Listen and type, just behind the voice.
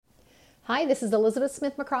Hi, this is Elizabeth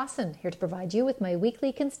Smith-McCrossin, here to provide you with my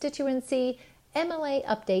weekly constituency MLA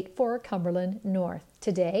update for Cumberland North.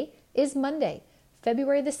 Today is Monday,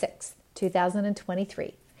 February the 6th,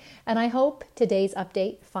 2023, and I hope today's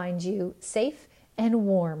update finds you safe and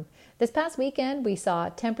warm. This past weekend, we saw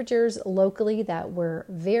temperatures locally that were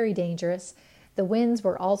very dangerous. The winds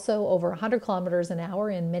were also over 100 kilometers an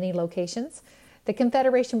hour in many locations. The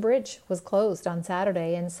Confederation Bridge was closed on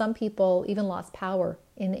Saturday, and some people even lost power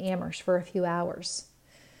in Amherst for a few hours.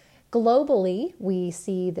 Globally, we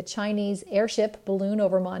see the Chinese airship balloon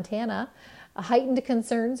over Montana, heightened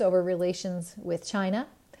concerns over relations with China.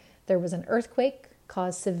 There was an earthquake,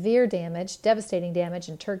 caused severe damage, devastating damage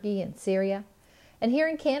in Turkey and Syria. And here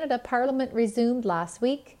in Canada, Parliament resumed last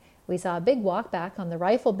week. We saw a big walk back on the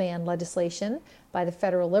rifle ban legislation by the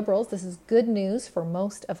federal Liberals. This is good news for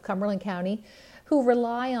most of Cumberland County, who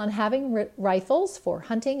rely on having rifles for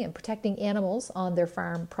hunting and protecting animals on their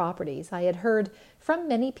farm properties. I had heard from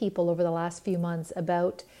many people over the last few months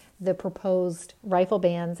about the proposed rifle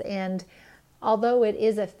bans, and although it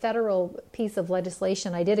is a federal piece of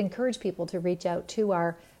legislation, I did encourage people to reach out to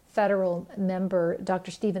our federal member,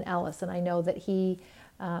 Dr. Stephen Ellis, and I know that he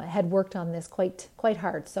had worked on this quite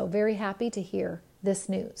hard, so very happy to hear this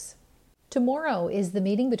news. Tomorrow is the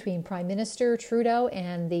meeting between Prime Minister Trudeau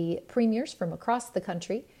and the premiers from across the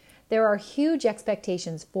country. There are huge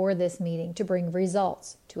expectations for this meeting to bring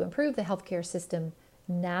results to improve the healthcare system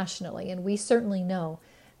nationally, and we certainly know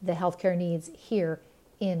the healthcare needs here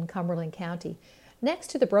in Cumberland County. Next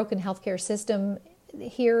to the broken healthcare system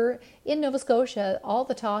here in Nova Scotia, all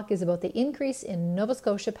the talk is about the increase in Nova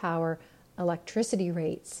Scotia Power electricity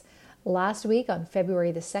rates. Last week on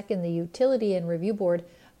February the 2nd, the Utility and Review Board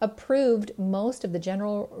approved most of the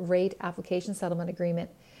general rate application settlement agreement,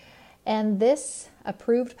 and this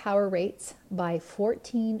approved power rates by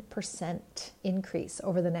 14% increase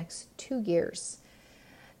over the next 2 years.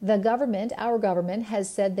 The government, our government, has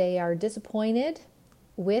said they are disappointed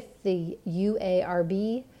with the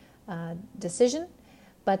UARB decision,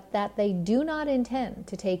 but that they do not intend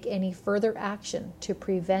to take any further action to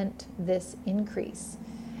prevent this increase.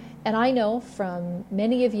 And I know from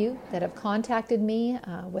many of you that have contacted me,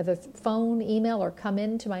 whether phone, email, or come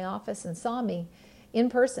into my office and saw me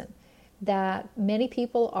in person, that many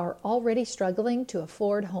people are already struggling to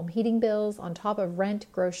afford home heating bills on top of rent,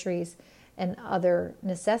 groceries, and other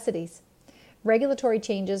necessities. Regulatory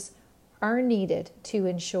changes are needed to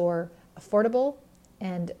ensure affordable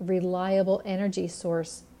and reliable energy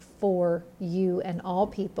source for you and all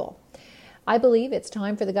people. I believe it's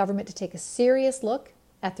time for the government to take a serious look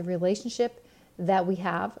at the relationship that we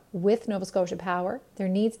have with Nova Scotia Power. There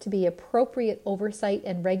needs to be appropriate oversight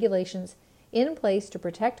and regulations in place to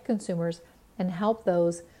protect consumers and help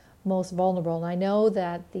those most vulnerable. And I know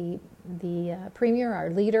that the Premier,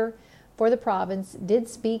 our leader for the province, did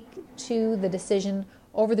speak to the decision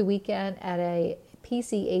over the weekend at a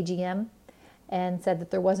PC AGM and said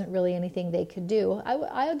that there wasn't really anything they could do.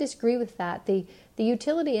 I disagree with that. The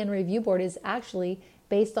Utility and Review Board is actually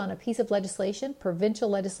based on a piece of legislation, provincial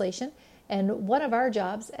legislation, and one of our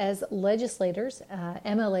jobs as legislators,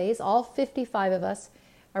 MLAs, all 55 of us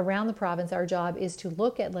around the province, our job is to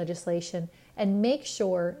look at legislation and make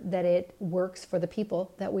sure that it works for the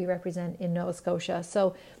people that we represent in Nova Scotia.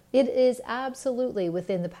 So it is absolutely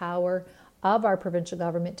within the power of our provincial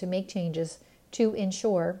government to make changes to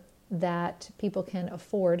ensure that people can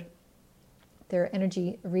afford their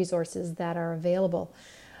energy resources that are available.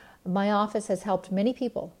 My office has helped many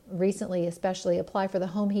people recently, especially apply for the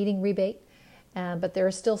home heating rebate, but there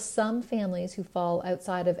are still some families who fall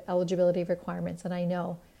outside of eligibility requirements, and I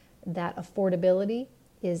know that affordability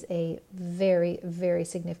is a very, very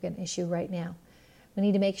significant issue right now. We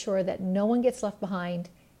need to make sure that no one gets left behind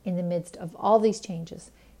in the midst of all these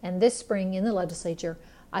changes. And this spring in the legislature,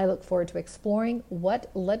 I look forward to exploring what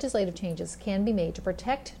legislative changes can be made to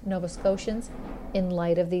protect Nova Scotians in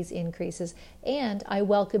light of these increases. And I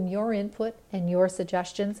welcome your input and your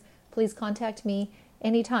suggestions. Please contact me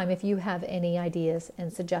anytime if you have any ideas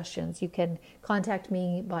and suggestions. You can contact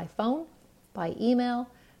me by phone, by email,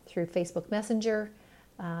 through Facebook Messenger,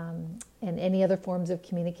 and any other forms of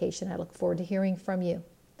communication. I look forward to hearing from you.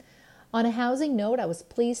 On a housing note, I was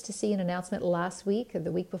pleased to see an announcement last week or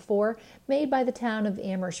the week before made by the town of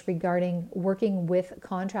Amherst regarding working with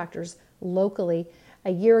contractors locally.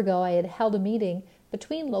 A year ago, I had held a meeting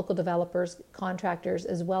between local developers, contractors,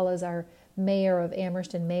 as well as our mayor of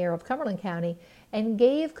Amherst and mayor of Cumberland County, and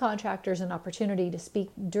gave contractors an opportunity to speak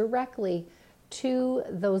directly to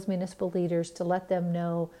those municipal leaders to let them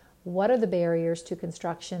know what are the barriers to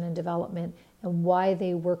construction and development and why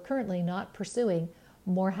they were currently not pursuing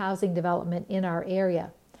more housing development in our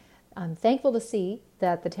area. I'm thankful to see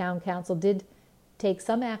that the town council did take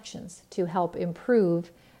some actions to help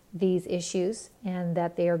improve these issues, and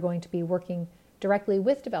that they are going to be working directly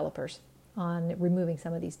with developers on removing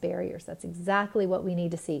some of these barriers. That's exactly what we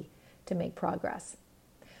need to see to make progress.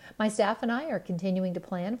 My staff and I are continuing to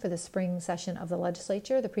plan for the spring session of the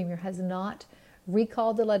legislature. The Premier has not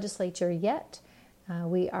recalled the legislature yet.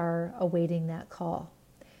 We are awaiting that call.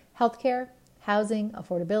 Healthcare, housing,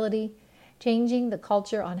 affordability, changing the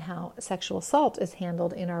culture on how sexual assault is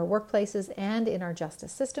handled in our workplaces and in our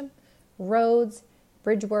justice system, roads,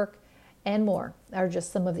 bridge work, and more are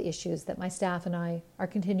just some of the issues that my staff and I are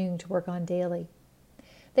continuing to work on daily.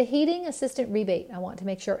 The heating assistant rebate, I want to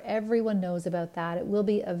make sure everyone knows about that. It will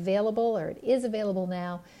be available, or it is available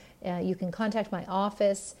now. You can contact my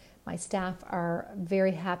office. My staff are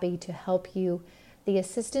very happy to help you. The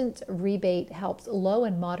assistant rebate helps low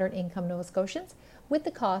and moderate income Nova Scotians with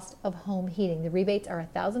the cost of home heating. The rebates are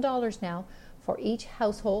 $1,000 now for each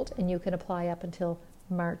household, and you can apply up until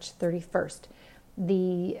March 31st.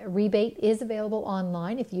 The rebate is available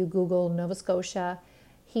online. If you Google Nova Scotia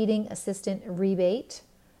Heating Assistant Rebate,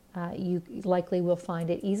 you likely will find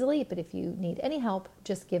it easily, but if you need any help,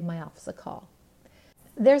 just give my office a call.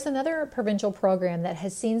 There's another provincial program that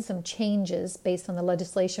has seen some changes based on the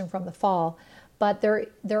legislation from the fall, but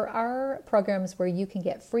there are programs where you can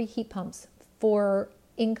get free heat pumps for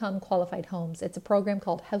income qualified homes. It's a program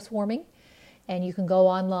called Housewarming, and you can go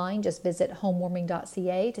online, just visit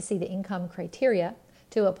homewarming.ca to see the income criteria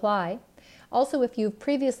to apply. Also, if you've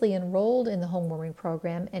previously enrolled in the homewarming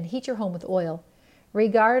program and heat your home with oil,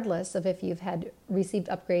 regardless of if you've had received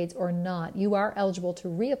upgrades or not, you are eligible to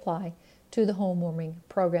reapply to the homewarming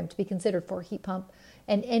program to be considered for a heat pump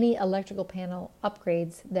and any electrical panel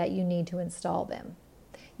upgrades that you need to install them.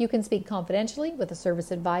 You can speak confidentially with a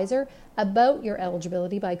service advisor about your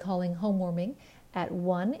eligibility by calling Homewarming at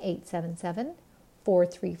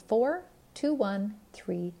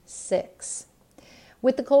 1-877-434-2136.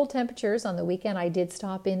 With the cold temperatures on the weekend, I did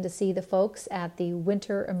stop in to see the folks at the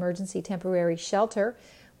Winter Emergency Temporary Shelter,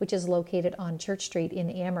 which is located on Church Street in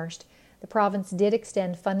Amherst. The province did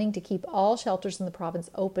extend funding to keep all shelters in the province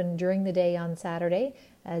open during the day on Saturday.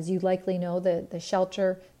 As you likely know, the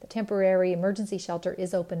shelter, the temporary emergency shelter,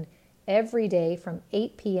 is open every day from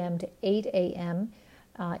 8 p.m. to 8 a.m.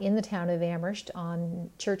 In the town of Amherst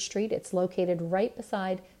on Church Street. It's located right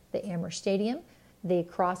beside the Amherst Stadium, the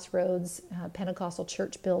Crossroads Pentecostal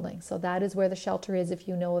Church building. So that is where the shelter is if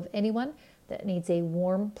you know of anyone that needs a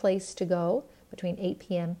warm place to go between 8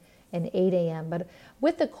 p.m. and 8 a.m. But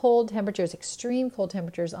with the cold temperatures, extreme cold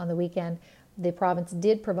temperatures on the weekend, the province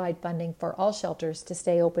did provide funding for all shelters to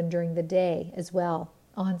stay open during the day as well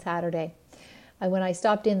on Saturday. When I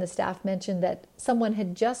stopped in, the staff mentioned that someone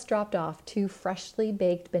had just dropped off 2 freshly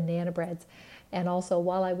baked banana breads. And also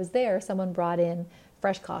while I was there, someone brought in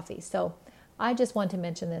fresh coffee. So I just want to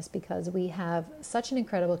mention this because we have such an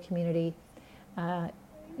incredible community.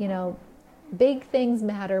 Big things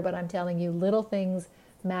matter, but I'm telling you, little things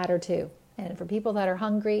matter too. And for people that are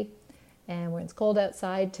hungry and when it's cold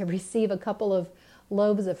outside, to receive a couple of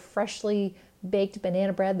loaves of freshly baked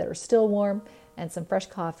banana bread that are still warm and some fresh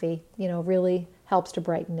coffee, really helps to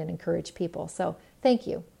brighten and encourage people. So thank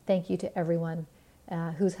you. Thank you to everyone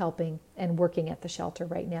who's helping and working at the shelter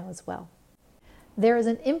right now as well. There is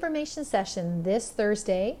an information session this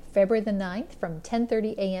Thursday, February the 9th from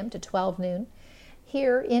 10:30 a.m. to 12 noon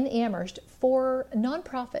here in Amherst for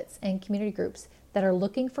nonprofits and community groups that are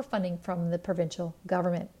looking for funding from the provincial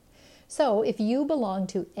government. So if you belong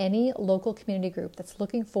to any local community group that's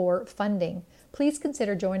looking for funding, please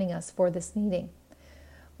consider joining us for this meeting.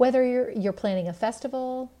 Whether you're planning a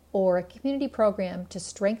festival or a community program to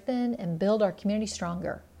strengthen and build our community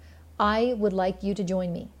stronger, I would like you to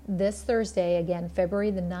join me this Thursday, again,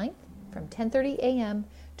 February the 9th, from 10:30 a.m.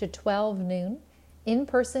 to 12 noon, in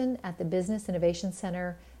person at the Business Innovation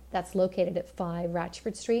Center that's located at 5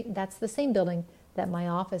 Ratchford Street. That's the same building that my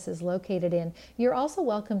office is located in. You're also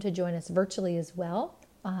welcome to join us virtually as well.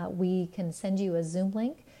 We can send you a Zoom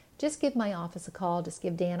link. Just give my office a call. Just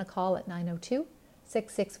give Dan a call at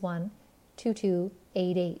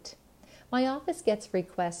 902-661-2288. My office gets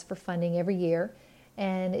requests for funding every year,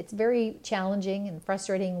 and it's very challenging and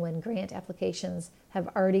frustrating when grant applications have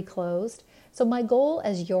already closed. So my goal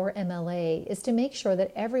as your MLA is to make sure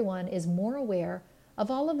that everyone is more aware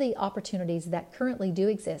of all of the opportunities that currently do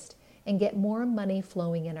exist and get more money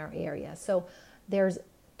flowing in our area. So there's a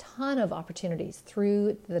ton of opportunities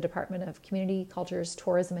through the Department of Community, Cultures,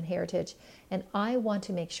 Tourism, and Heritage. And I want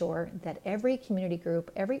to make sure that every community group,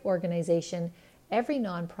 every organization, every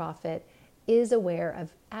nonprofit is aware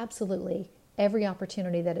of absolutely every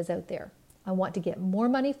opportunity that is out there. I want to get more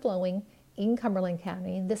money flowing in Cumberland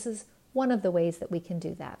County, and this is one of the ways that we can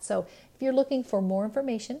do that. So if you're looking for more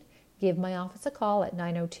information, give my office a call at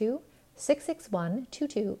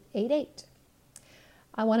 902-661-2288.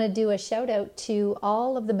 I want to do a shout out to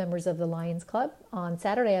all of the members of the Lions Club. On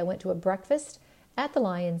Saturday, I went to a breakfast at the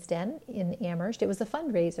Lions Den in Amherst. It was a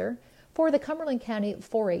fundraiser for the Cumberland County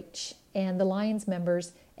 4-H, and the Lions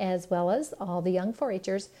members, as well as all the young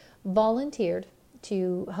 4-Hers, volunteered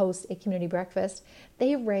to host a community breakfast.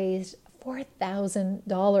 They raised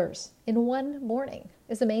 $4,000 in one morning.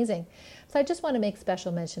 It's amazing. So I just want to make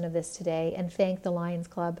special mention of this today and thank the Lions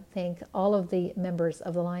Club, thank all of the members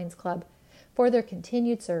of the Lions Club for their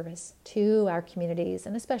continued service to our communities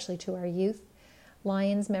and especially to our youth.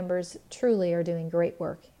 Lions members truly are doing great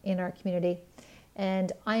work in our community,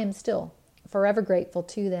 and I am still forever grateful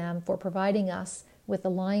to them for providing us with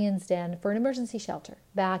the Lions Den for an emergency shelter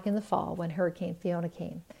back in the fall when Hurricane Fiona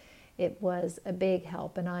came. It was a big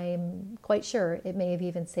help, and I am quite sure it may have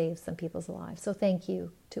even saved some people's lives. So thank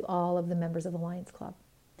you to all of the members of the Lions Club.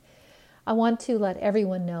 I want to let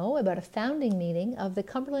everyone know about a founding meeting of the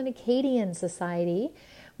Cumberland Acadian Society,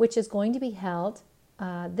 which is going to be held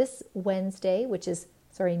this Wednesday,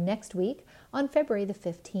 next week, on February the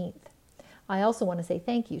 15th. I also want to say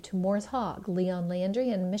thank you to Morris Hogg, Leon Landry,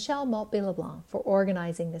 and Michelle Maltby-LeBlanc for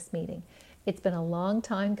organizing this meeting. It's been a long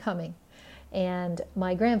time coming, and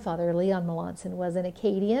my grandfather, Leon Melanson, was an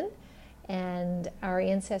Acadian, and our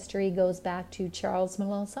ancestry goes back to Charles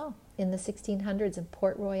Melanson in the 1600s in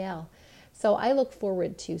Port Royal. So I look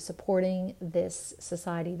forward to supporting this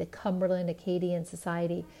society, the Cumberland Acadian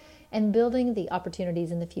Society, and building the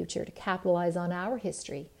opportunities in the future to capitalize on our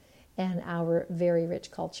history and our very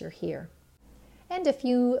rich culture here. And a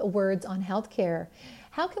few words on healthcare.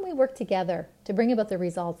 How can we work together to bring about the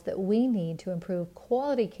results that we need to improve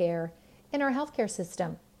quality care in our healthcare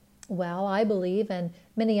system? Well, I believe, and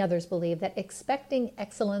many others believe, that expecting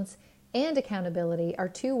excellence and accountability are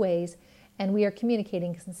two ways, and we are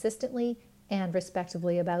communicating consistently and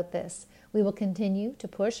respectively about this. We will continue to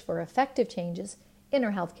push for effective changes in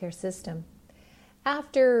our healthcare system.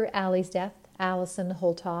 After Allie's death, Alison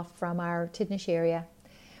Holtoff from our Tidnish area,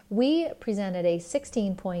 we presented a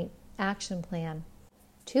 16-point action plan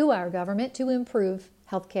to our government to improve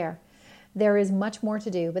healthcare. There is much more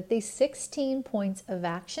to do, but these 16 points of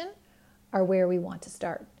action are where we want to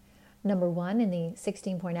start. Number one in the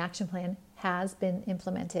 16-point action plan has been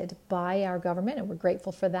implemented by our government, and we're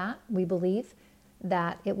grateful for that. We believe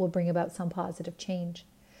that it will bring about some positive change.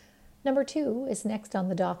 Number two is next on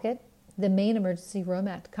the docket. The main emergency room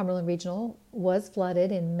at Cumberland Regional was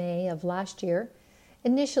flooded in May of last year.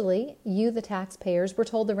 Initially, you, the taxpayers, were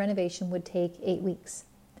told the renovation would take 8 weeks.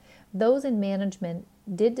 Those in management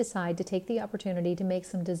did decide to take the opportunity to make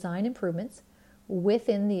some design improvements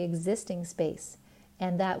within the existing space,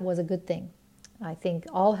 and that was a good thing. I think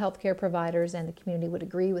all healthcare providers and the community would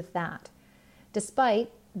agree with that. Despite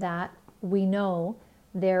that, we know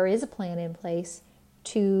there is a plan in place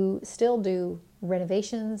to still do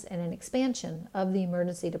renovations and an expansion of the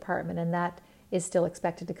emergency department, and that is still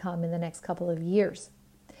expected to come in the next couple of years.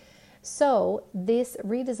 So this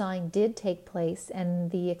redesign did take place, and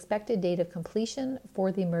the expected date of completion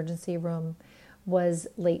for the emergency room was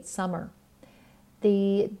late summer.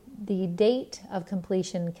 The date of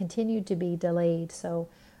completion continued to be delayed, so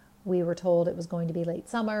we were told it was going to be late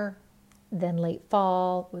summer, then late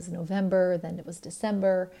fall, it was November, then it was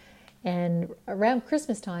December, and around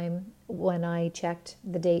Christmas time, when I checked,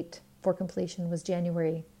 the date for completion was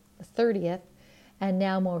January 30th, and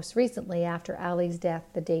now most recently, after Allie's death,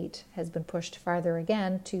 the date has been pushed farther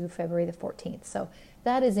again to February the 14th. So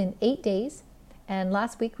that is in 8 days, and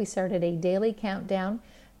last week we started a daily countdown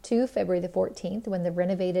to February the 14th when the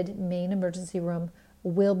renovated main emergency room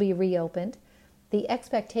will be reopened. The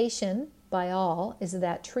expectation by all is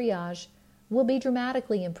that triage will be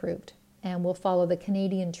dramatically improved and will follow the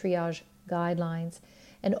Canadian triage guidelines,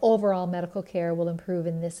 and overall medical care will improve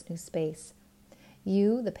in this new space.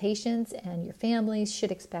 You, the patients, and your families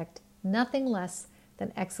should expect nothing less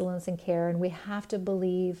than excellence in care, and we have to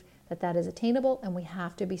believe that that is attainable, and we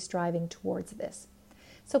have to be striving towards this.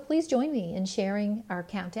 So please join me in sharing our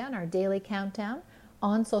countdown, our daily countdown,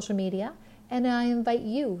 on social media, and I invite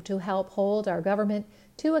you to help hold our government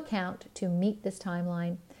to account to meet this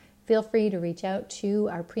timeline. Feel free to reach out to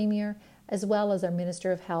our Premier as well as our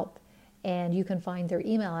Minister of Health, and you can find their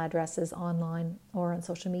email addresses online or on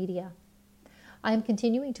social media. I am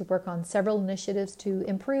continuing to work on several initiatives to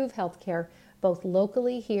improve healthcare, both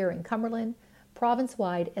locally here in Cumberland,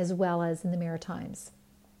 province-wide, as well as in the Maritimes.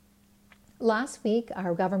 Last week,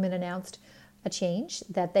 our government announced a change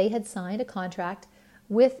that they had signed a contract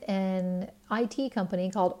with an IT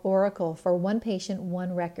company called Oracle for one patient,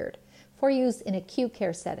 one record for use in acute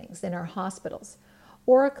care settings in our hospitals.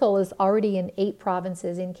 Oracle is already in 8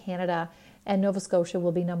 provinces in Canada, and Nova Scotia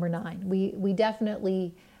will be number 9. We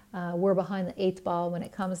definitely were behind the 8th ball when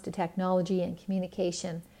it comes to technology and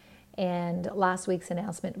communication, and last week's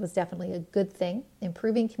announcement was definitely a good thing.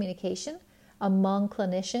 Improving communication among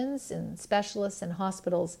clinicians and specialists and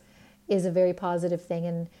hospitals is a very positive thing,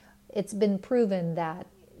 and it's been proven that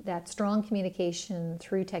strong communication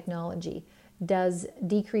through technology does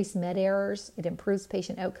decrease med errors, it improves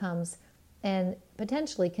patient outcomes, and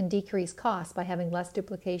potentially can decrease costs by having less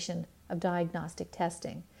duplication of diagnostic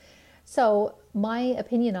testing. So my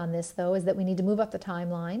opinion on this, though, is that we need to move up the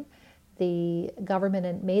timeline. The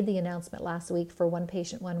government made the announcement last week for one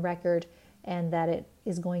patient, one record, and that it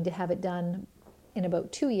is going to have it done in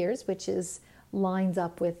about 2 years, which lines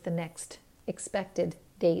up with the next expected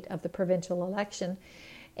date of the provincial election.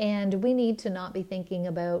 And we need to not be thinking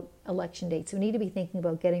about election dates. We need to be thinking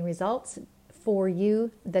about getting results for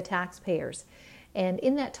you, the taxpayers. And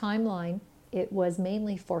in that timeline, it was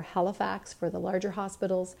mainly for Halifax, for the larger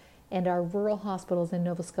hospitals, and our rural hospitals in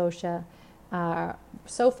Nova Scotia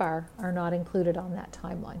so far are not included on that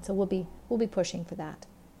timeline. So we'll be pushing for that.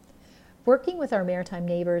 Working with our maritime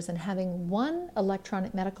neighbors and having one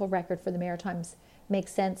electronic medical record for the Maritimes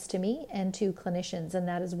makes sense to me and to clinicians, and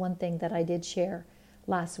that is one thing that I did share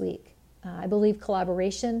last week. I believe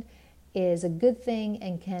collaboration is a good thing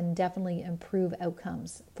and can definitely improve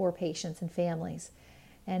outcomes for patients and families.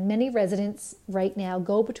 And many residents right now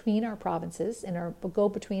go between our provinces and go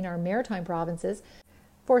between our maritime provinces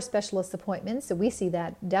for specialist appointments. So we see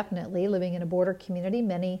that definitely living in a border community.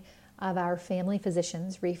 Many of our family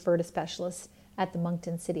physicians refer to specialists at the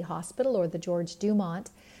Moncton City Hospital or the George Dumont.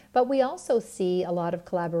 But we also see a lot of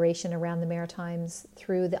collaboration around the Maritimes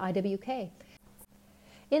through the IWK.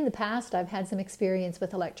 In the past, I've had some experience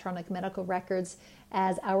with electronic medical records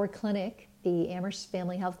as our clinic, the Amherst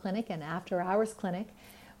Family Health Clinic and After Hours Clinic,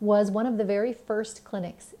 was one of the very first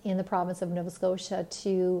clinics in the province of Nova Scotia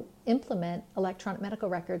to implement electronic medical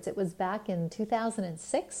records. It was back in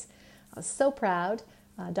 2006. I was so proud.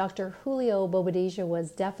 Dr. Julio Bobadilla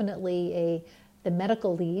was definitely the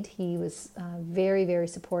medical lead. He was very, very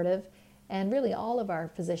supportive, and really all of our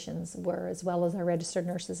physicians were, as well as our registered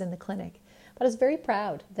nurses in the clinic. But I was very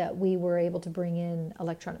proud that we were able to bring in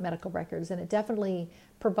electronic medical records, and it definitely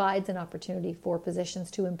provides an opportunity for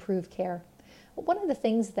physicians to improve care. But one of the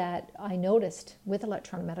things that I noticed with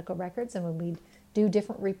electronic medical records, and when we do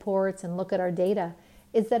different reports and look at our data,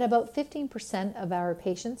 is that about 15% of our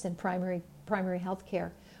patients in primary health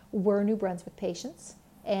care were New Brunswick patients.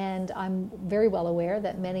 And I'm very well aware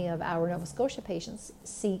that many of our Nova Scotia patients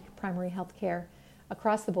seek primary health care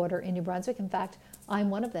across the border in New Brunswick. In fact, I'm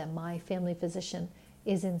one of them. My family physician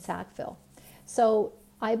is in Sackville. So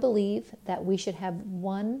I believe that we should have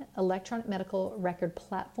one electronic medical record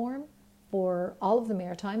platform for all of the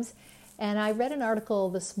Maritimes. And I read an article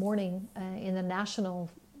this morning in the national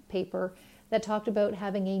paper that talked about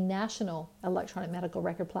having a national electronic medical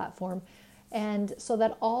record platform, and so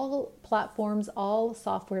that all platforms, all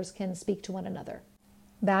softwares can speak to one another.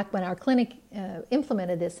 Back when our clinic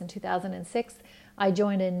implemented this in 2006, I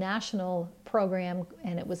joined a national program,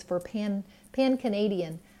 and it was for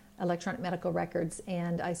pan-Canadian electronic medical records,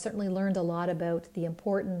 and I certainly learned a lot about the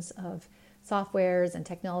importance of softwares and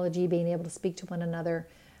technology being able to speak to one another.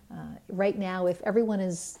 Right now, if everyone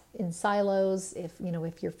is in silos, if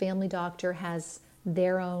your family doctor has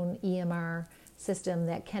their own EMR system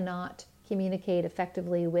that cannot communicate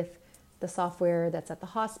effectively with the software that's at the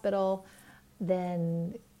hospital,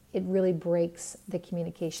 then it really breaks the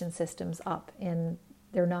communication systems up, and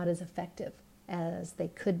they're not as effective as they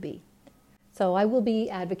could be. So I will be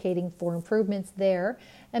advocating for improvements there.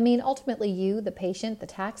 I mean, ultimately you, the patient, the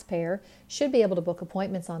taxpayer, should be able to book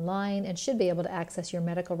appointments online and should be able to access your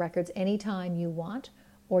medical records anytime you want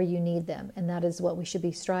or you need them. And that is what we should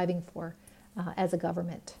be striving for as a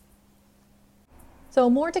government. So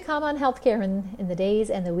more to come on healthcare in the days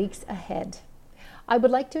and the weeks ahead. I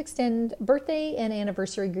would like to extend birthday and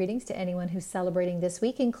anniversary greetings to anyone who's celebrating this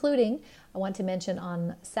week, including, I want to mention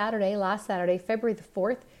on Saturday, last Saturday, February the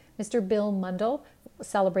 4th, Mr. Bill Mundell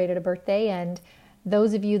celebrated a birthday, and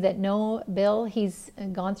those of you that know Bill, he's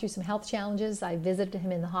gone through some health challenges. I visited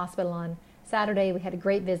him in the hospital on Saturday. We had a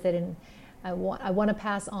great visit, and I want to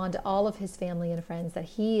pass on to all of his family and friends that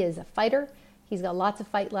he is a fighter. He's got lots of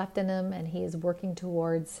fight left in him, and he is working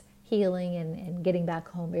towards healing and getting back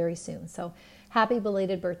home very soon. So happy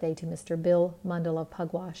belated birthday to Mr. Bill Mundell of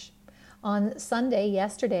Pugwash. On Sunday,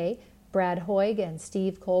 yesterday, Brad Hoig and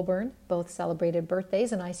Steve Colburn both celebrated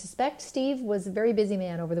birthdays, and I suspect Steve was a very busy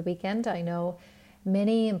man over the weekend. I know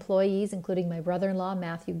many employees, including my brother-in-law,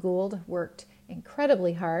 Matthew Gould, worked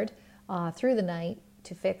incredibly hard through the night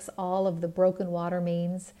to fix all of the broken water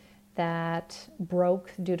mains that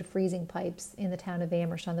broke due to freezing pipes in the town of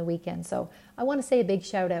Amherst on the weekend. So I want to say a big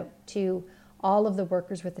shout out to all of the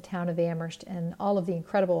workers with the town of Amherst and all of the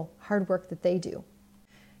incredible hard work that they do.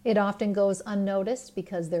 It often goes unnoticed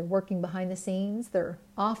because they're working behind the scenes. They're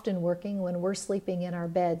often working when we're sleeping in our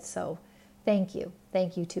beds. So thank you.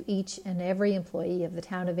 Thank you to each and every employee of the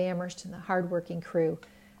town of Amherst and the hardworking crew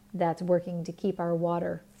that's working to keep our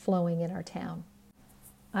water flowing in our town.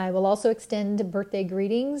 I will also extend birthday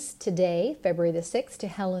greetings today, February the 6th, to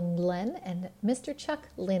Helen Glenn and Mr. Chuck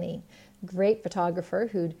Linney, great photographer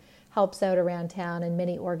who helps out around town and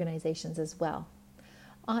many organizations as well.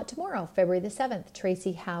 Tomorrow, February the 7th,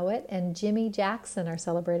 Tracy Howitt and Jimmy Jackson are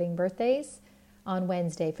celebrating birthdays. On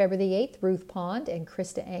Wednesday, February the 8th, Ruth Pond and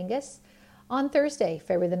Krista Angus. On Thursday,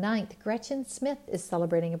 February the 9th, Gretchen Smith is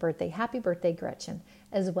celebrating a birthday. Happy birthday, Gretchen,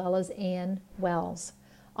 as well as Ann Wells.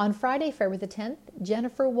 On Friday, February the 10th,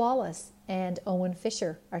 Jennifer Wallace and Owen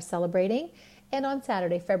Fisher are celebrating. And on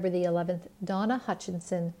Saturday, February the 11th, Donna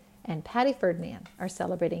Hutchinson and Patty Ferdinand are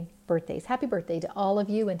celebrating birthdays. Happy birthday to all of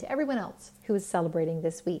you and to everyone else who is celebrating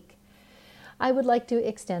this week. I would like to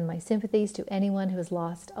extend my sympathies to anyone who has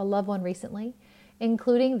lost a loved one recently,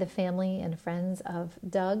 including the family and friends of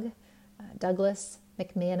Douglas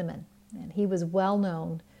McManaman. And he was well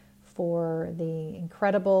known for the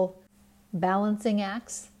incredible balancing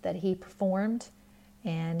acts that he performed,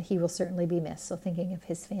 and he will certainly be missed. So thinking of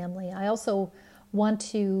his family. I also want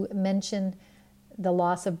to mention the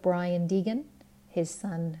loss of Brian Deegan. His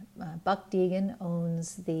son, Buck Deegan,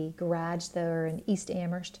 owns the garage there in East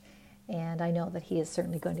Amherst, and I know that he is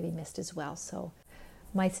certainly going to be missed as well. So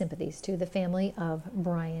my sympathies to the family of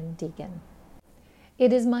Brian Deegan.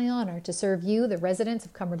 It is my honor to serve you, the residents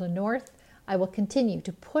of Cumberland North. I will continue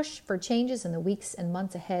to push for changes in the weeks and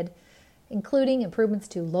months ahead, including improvements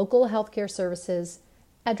to local healthcare services,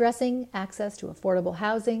 addressing access to affordable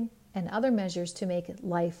housing, and other measures to make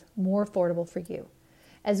life more affordable for you,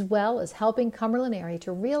 as well as helping Cumberland area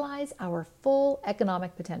to realize our full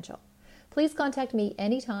economic potential. Please contact me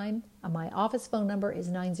anytime. My office phone number is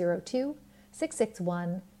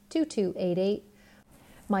 902-661-2288.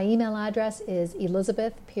 My email address is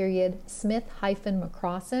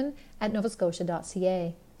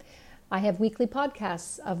elizabeth.smith-mccrossin@novascotia.ca. I have weekly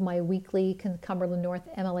podcasts of my weekly Cumberland North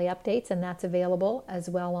MLA updates, and that's available as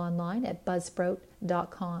well online at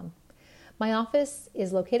buzzsprout.com. My office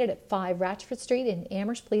is located at 5 Ratchford Street in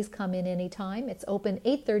Amherst. Please come in anytime. It's open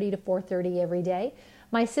 8:30 to 4:30 every day.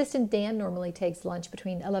 My assistant Dan normally takes lunch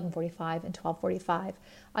between 11:45 and 12:45.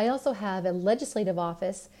 I also have a legislative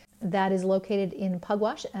office that is located in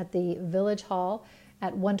Pugwash at the Village Hall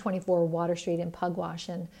at 124 Water Street in Pugwash,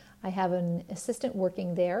 and I have an assistant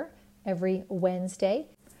working there every Wednesday.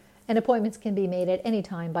 And appointments can be made at any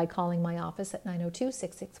time by calling my office at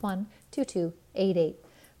 902-661-2288.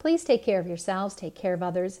 Please take care of yourselves, take care of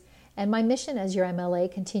others, and my mission as your MLA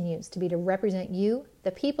continues to be to represent you, the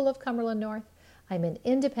people of Cumberland North. I'm an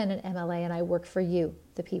independent MLA and I work for you,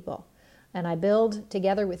 the people. And I build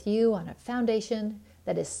together with you on a foundation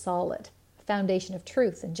that is solid, a foundation of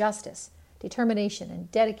truth and justice, determination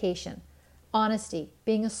and dedication, honesty,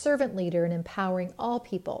 being a servant leader and empowering all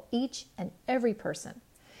people, each and every person.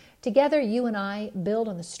 Together, you and I build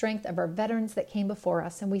on the strength of our veterans that came before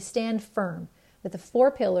us, and we stand firm with the 4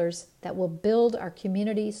 pillars that will build our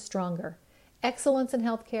communities stronger: excellence in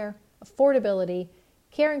healthcare, affordability,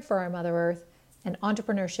 caring for our Mother Earth, and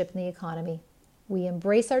entrepreneurship in the economy. We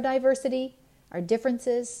embrace our diversity, our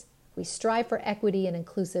differences, we strive for equity and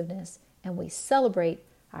inclusiveness, and we celebrate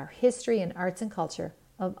our history and arts and culture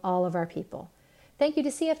of all of our people. Thank you to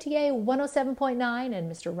CFTA 107.9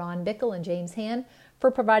 and Mr. Ron Bickle and James Han for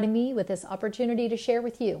providing me with this opportunity to share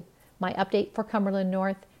with you my update for Cumberland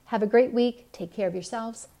North. Have a great week, take care of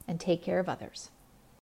yourselves, and take care of others.